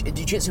simulate, because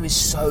jiu-jitsu is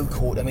so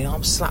cool. I mean,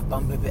 I'm slap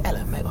bumping, but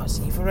Ella, mate, I've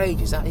seen you for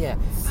ages.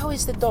 How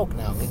is the dog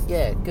now?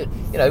 Yeah, good.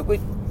 You know,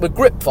 we're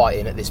grip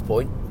fighting at this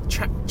point,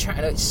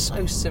 chatting. It's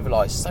so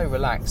civilised, so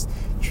relaxed.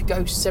 You should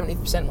go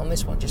 70% on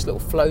this one, just a little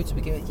flow to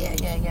begin with.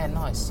 Yeah,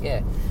 nice,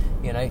 yeah.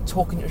 You know,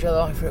 talking to each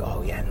other through.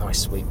 Oh yeah, nice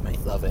sweep, mate.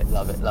 Love it.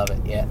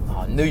 Yeah. Oh,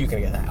 I knew you were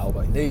going to get that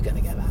elbow. Knew you were going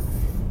to get that.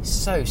 It's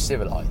so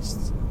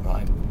civilised,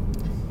 right?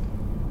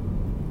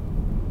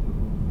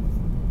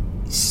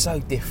 It's so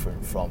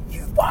different from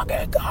you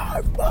fucking go,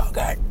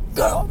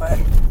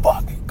 man,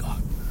 fucking go.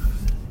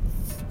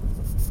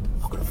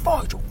 I'm gonna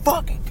fight your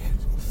fucking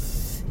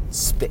kids.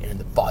 Spitting in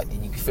the bite,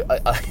 and you can feel,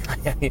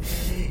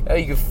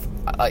 you can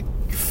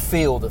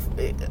feel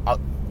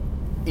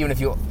even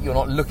if you're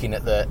not looking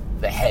at the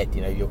head,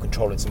 you know, you're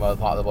controlling some other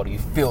part of the body. You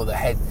feel the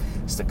head,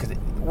 because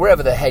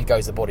wherever the head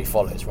goes, the body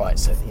follows, right?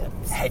 So the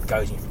head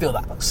goes, and you feel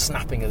that like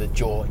snapping of the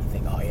jaw, and you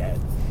think, oh yeah,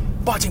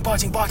 biting,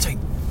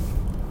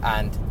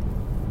 and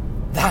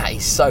that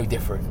is so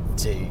different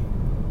to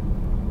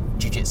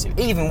jiu-jitsu.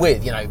 Even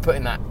with, you know,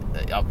 putting that,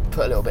 I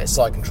put a little bit of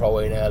side control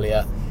in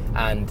earlier,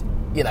 and,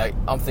 you know,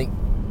 I'm thinking,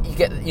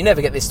 you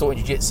never get this thought in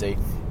jiu-jitsu,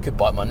 could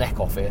bite my neck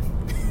off here.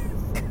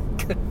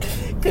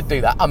 could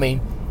do that. I mean,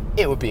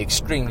 it would be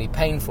extremely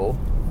painful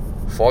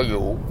for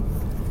you,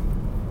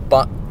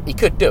 but he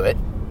could do it.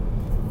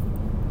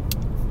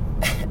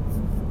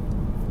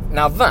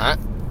 Now that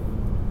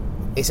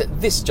is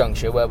at this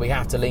juncture where we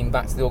have to lean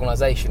back to the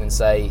organisation and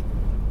say,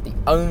 the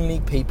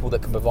only people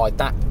that can provide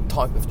that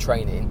type of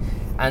training,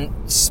 and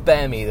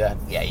spare me the,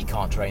 yeah, you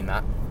can't train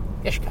that.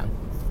 Yes, you can.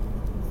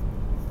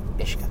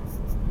 Yes, you can.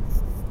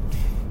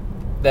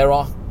 There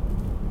are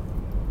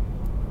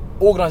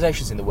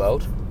organisations in the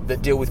world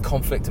that deal with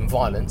conflict and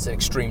violence and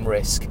extreme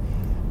risk,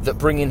 that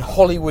bring in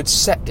Hollywood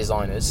set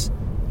designers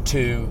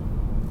to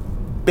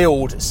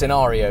build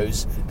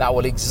scenarios that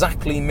will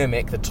exactly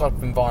mimic the type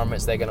of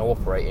environments they're going to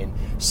operate in.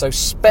 So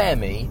spare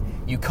me,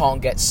 you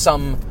can't get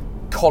some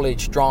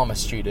college drama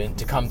student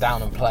to come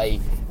down and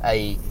play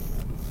an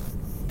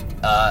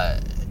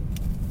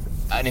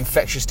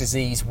infectious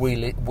disease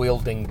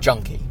wielding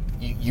junkie.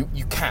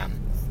 You can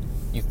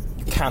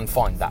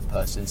find that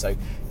person. So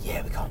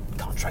yeah, we can't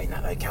train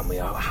that though, can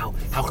we? Oh, how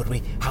could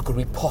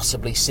we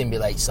possibly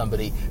simulate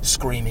somebody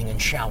screaming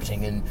and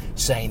shouting and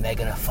saying they're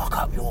gonna fuck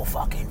up your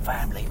fucking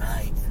family,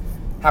 mate?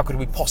 How could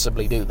we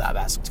possibly do that?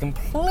 That's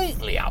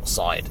completely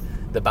outside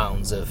the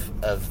bounds of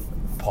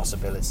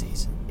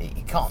possibilities.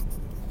 You can't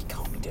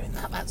be doing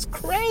that. That's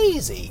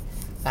crazy.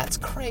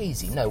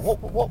 No, what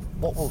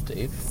we'll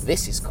do,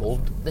 this is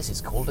called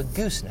a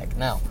gooseneck.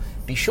 Now,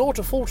 be sure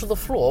to fall to the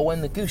floor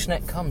when the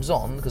gooseneck comes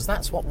on, because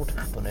that's what would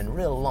happen in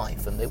real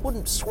life, and they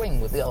wouldn't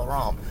swing with the other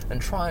arm and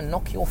try and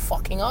knock your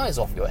fucking eyes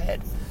off your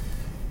head.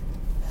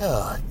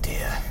 Oh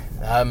dear.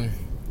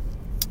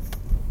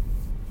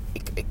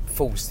 It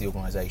falls to the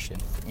organisation.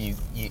 You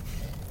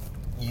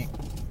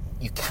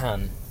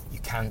can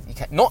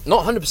not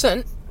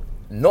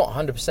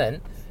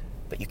 100%,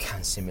 but you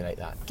can simulate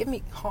that. Give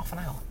me half an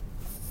hour.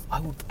 I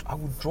will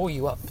draw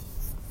you up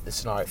the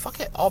scenario. Fuck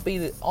it, I'll be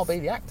the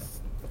actor.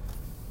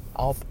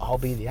 I'll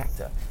be the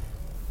actor.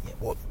 Yeah,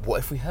 what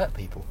if we hurt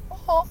people?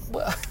 Oh,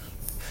 well,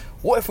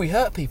 what if we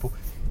hurt people?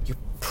 You're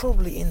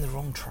probably in the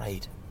wrong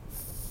trade.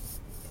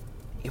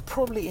 You're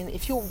probably in,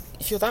 if you're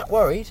that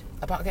worried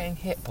about getting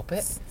hit,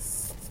 Puppet,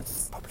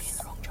 probably in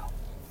the wrong job.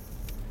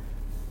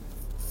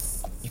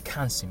 You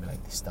can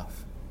simulate this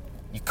stuff.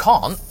 You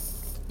can't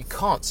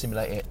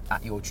simulate it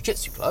at your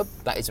jiu-jitsu club.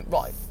 That isn't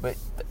right. But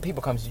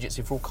people come to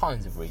jiu-jitsu for all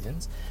kinds of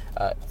reasons.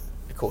 Of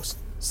course,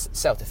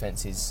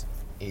 self-defense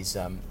is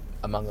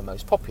among the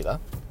most popular.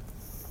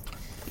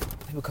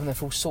 People come there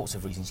for all sorts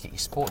of reasons. You get your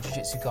sport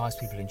jiu-jitsu guys,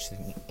 people interested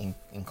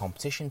in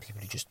competition, people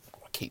who just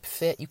want to keep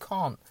fit. You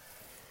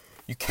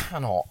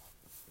cannot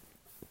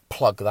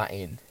plug that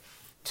in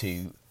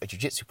to a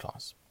jiu-jitsu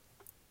class.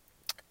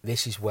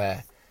 This is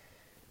where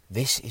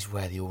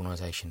the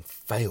organisation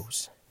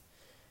fails.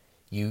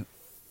 You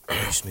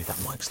just move that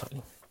mic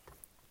slightly.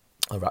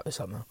 I'll wrap this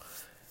up now.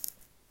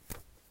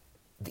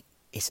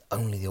 It's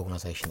only the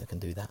organisation that can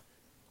do that.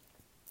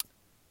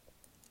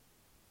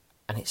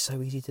 And it's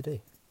so easy to do.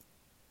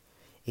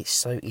 It's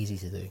so easy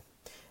to do.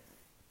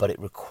 But it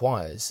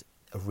requires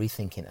a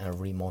rethinking and a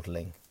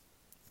remodelling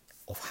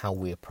of how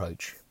we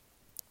approach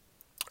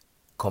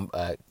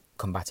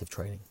combative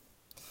training.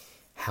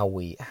 How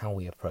we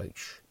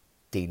approach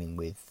dealing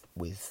with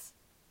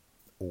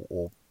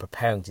or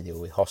preparing to deal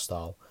with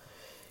hostile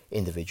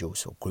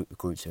individuals or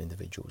groups of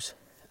individuals.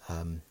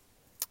 I've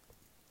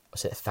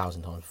said it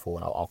 1,000 times before,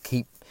 and I'll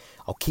keep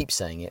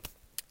saying it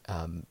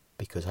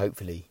because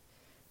hopefully,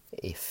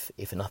 if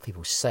enough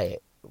people say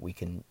it,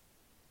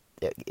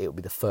 it'll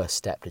be the first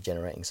step to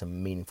generating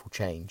some meaningful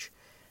change.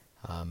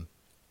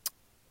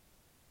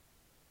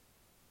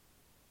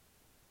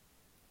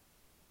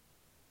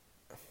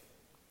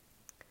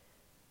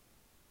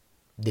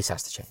 this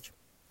has to change.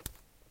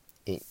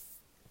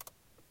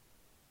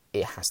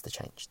 It has to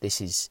change.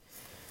 This is,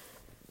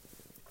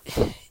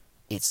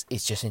 it's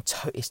just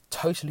it's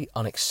totally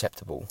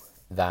unacceptable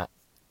that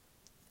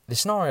the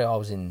scenario I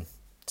was in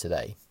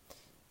today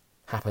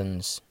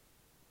happens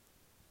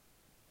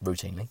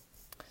routinely,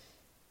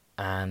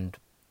 and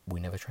we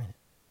never train it.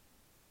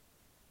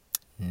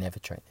 Never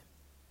train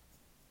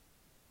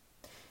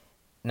it.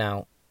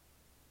 Now,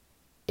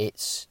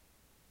 it's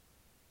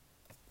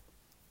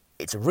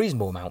a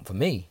reasonable amount for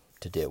me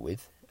to deal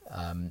with,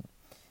 and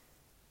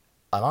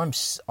I'm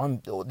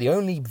the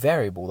only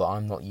variable that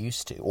I'm not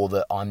used to, or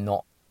that I'm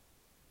not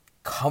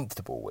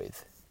comfortable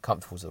with.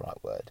 Comfortable is the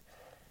right word.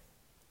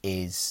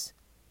 Is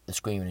the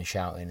screaming and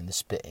shouting and the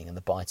spitting and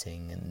the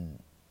biting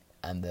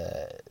and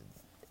the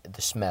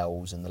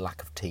smells and the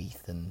lack of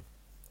teeth and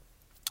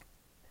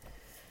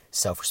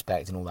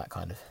self-respect and all that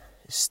kind of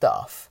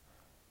stuff.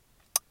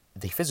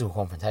 The physical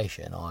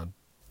confrontation,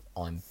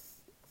 I'm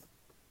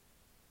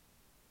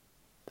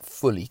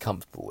fully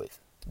comfortable with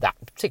that,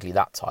 particularly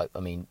that type. I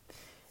mean,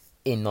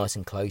 in nice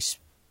and close,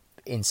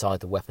 inside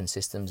the weapon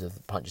systems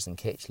of punches and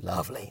kicks,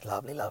 lovely.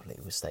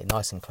 We'll stay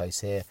nice and close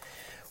here.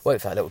 Wait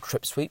for that little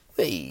trip sweep.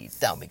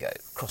 Down we go.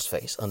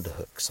 Crossface,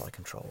 underhook, side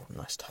control,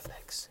 nice tight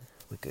legs.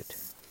 We're good.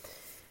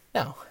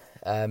 Now,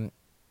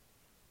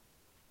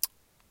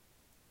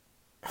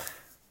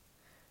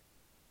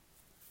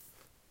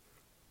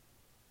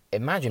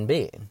 imagine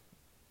being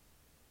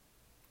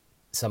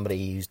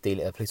somebody who's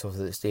a police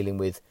officer that's dealing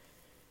with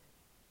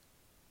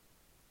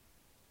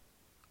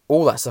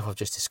all that stuff I've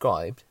just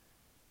described,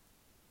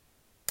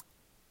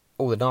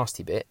 all the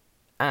nasty bit,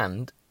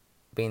 and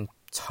being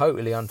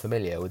totally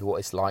unfamiliar with what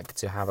it's like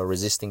to have a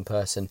resisting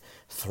person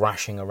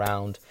thrashing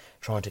around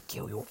trying to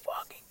kill your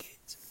fucking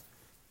kids.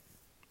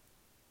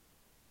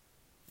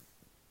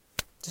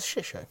 It's a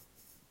shit show.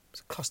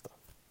 It's a cluster.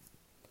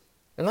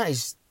 And that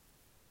is,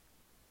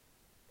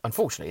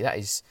 unfortunately, that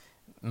is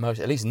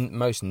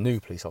most new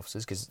police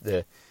officers, because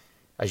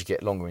as you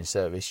get longer in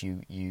service,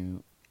 you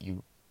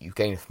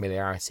gain a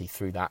familiarity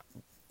through that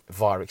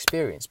via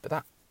experience.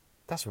 But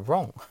that's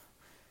wrong,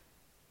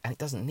 and it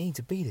doesn't need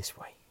to be this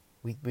way.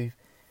 We've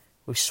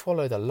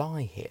swallowed a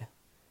lie here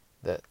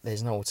that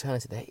there's no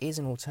alternative. There is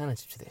an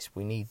alternative to this.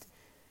 We need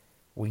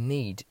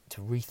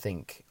to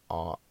rethink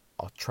our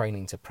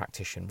training to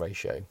practitioner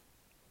ratio.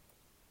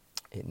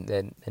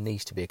 There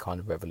needs to be a kind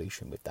of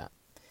revolution with that.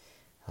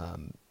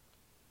 And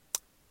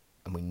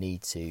we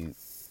need to,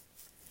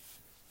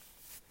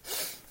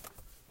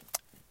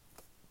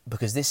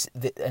 because it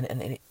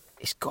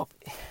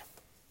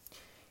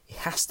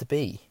has to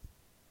be.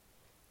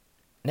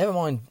 Never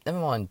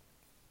mind.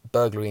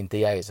 Burglary and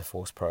DA is a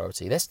forced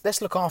priority.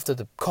 Let's look after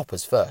the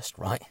coppers first,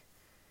 right?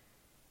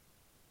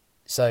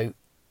 So,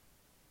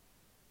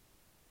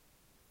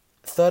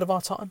 a third of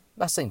our time.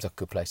 That seems like a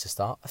good place to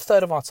start. A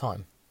third of our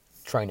time,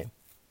 training.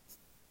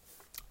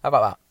 How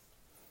about that?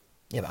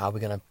 Yeah, but how are we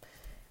gonna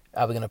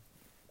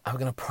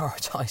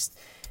prioritise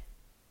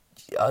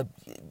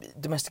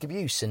domestic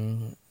abuse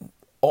and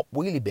op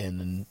wheelie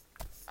bin and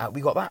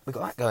we got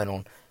that going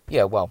on?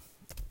 Yeah, well,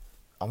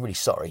 I'm really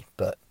sorry,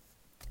 but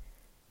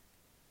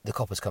the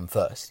coppers come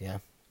first, yeah,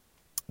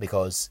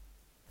 because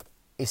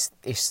it's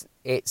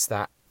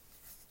that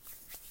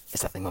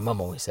thing my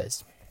mum always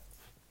says,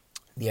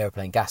 the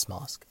aeroplane gas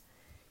mask.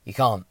 You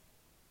can't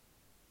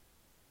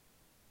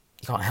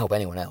help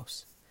anyone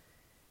else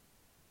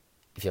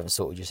if you haven't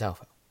sorted yourself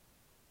out.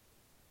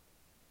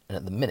 And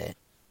at the minute,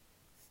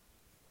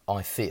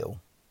 I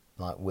feel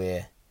like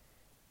we're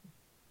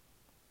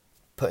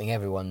putting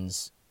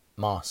everyone's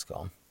mask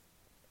on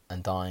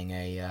and dying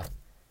an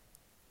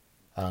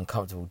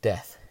uncomfortable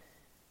death,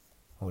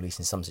 or at least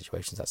in some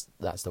situations,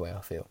 that's the way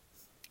I feel.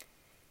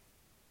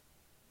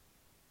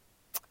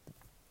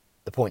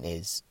 The point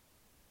is,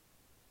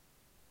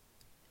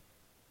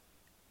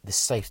 the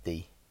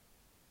safety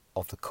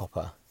of the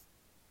copper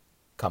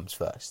comes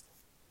first,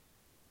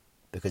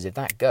 because if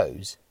that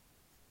goes,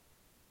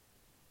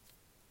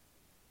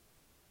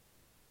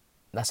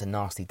 that's a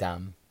nasty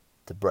dam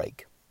to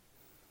break.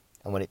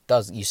 And when it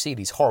does, you see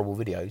these horrible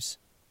videos.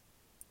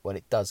 When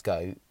it does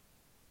go,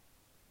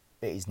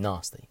 it is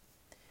nasty,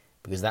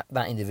 because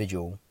that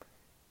individual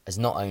has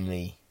not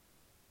only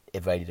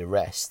evaded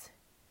arrest,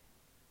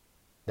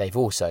 they've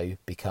also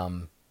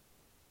become,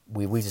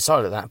 we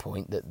decided at that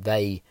point that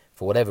they,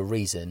 for whatever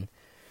reason,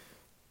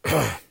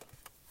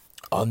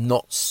 are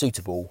not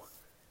suitable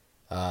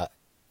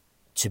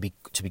to be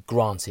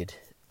granted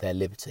their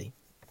liberty.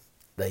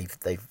 They've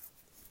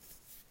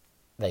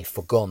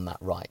forgone that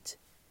right,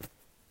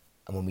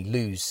 and when we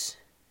lose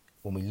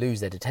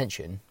their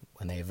detention,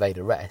 when they evade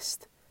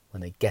arrest,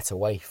 when they get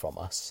away from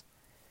us,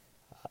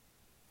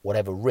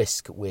 whatever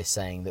risk we're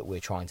saying that we're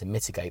trying to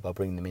mitigate by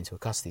bringing them into a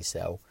custody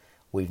cell,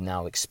 we've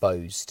now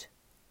exposed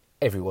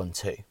everyone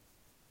to.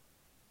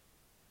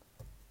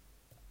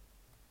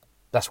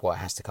 That's why it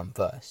has to come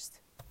first.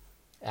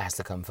 It has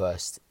to come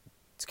first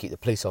to keep the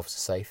police officer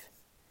safe,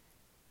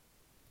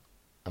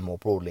 and more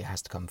broadly, it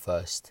has to come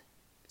first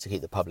to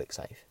keep the public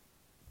safe.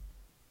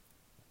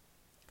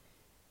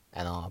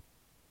 and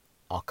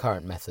our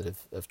current method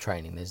of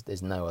training,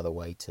 there's no other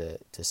way to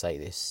say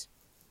this.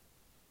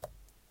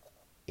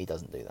 He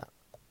doesn't do that.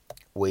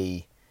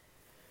 We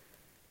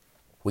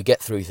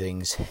get through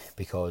things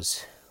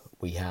because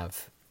we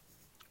have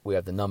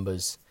the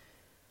numbers.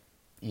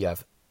 You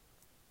have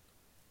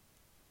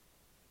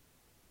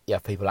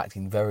people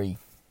acting very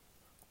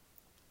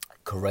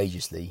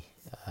courageously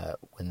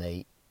when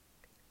they,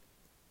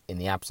 in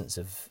the absence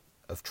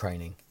of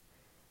training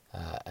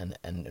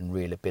and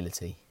real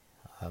ability,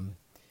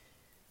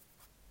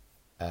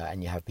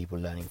 and you have people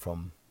learning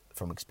from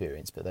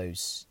experience, but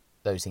those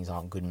things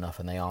aren't good enough,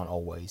 and they aren't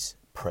always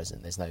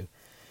present. There's no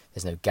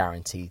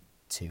guarantee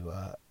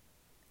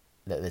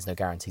there's no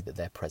guarantee that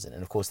they're present,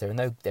 and of course there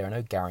are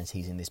no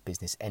guarantees in this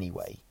business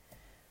anyway.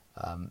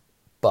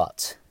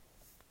 But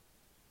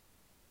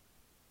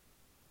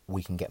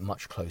we can get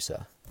much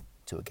closer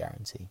to a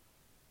guarantee.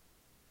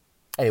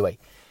 Anyway,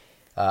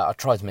 I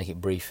tried to make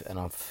it brief, and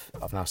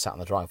I've now sat on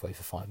the driveway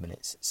for 5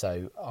 minutes,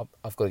 so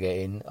I've got to get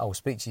in. I will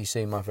speak to you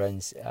soon, my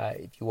friends.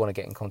 If you want to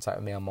get in contact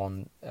with me, I'm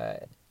on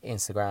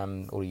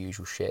Instagram, all the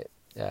usual shit.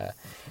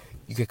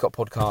 You could got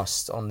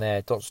podcasts on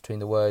there, dots between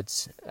the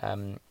words.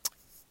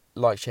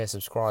 Like, share,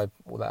 subscribe,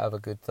 all that other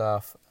good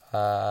stuff.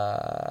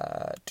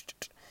 I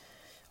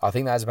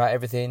think that's about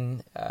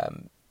everything.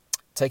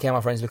 Take care,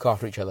 my friends. Look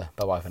after each other.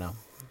 Bye-bye for now.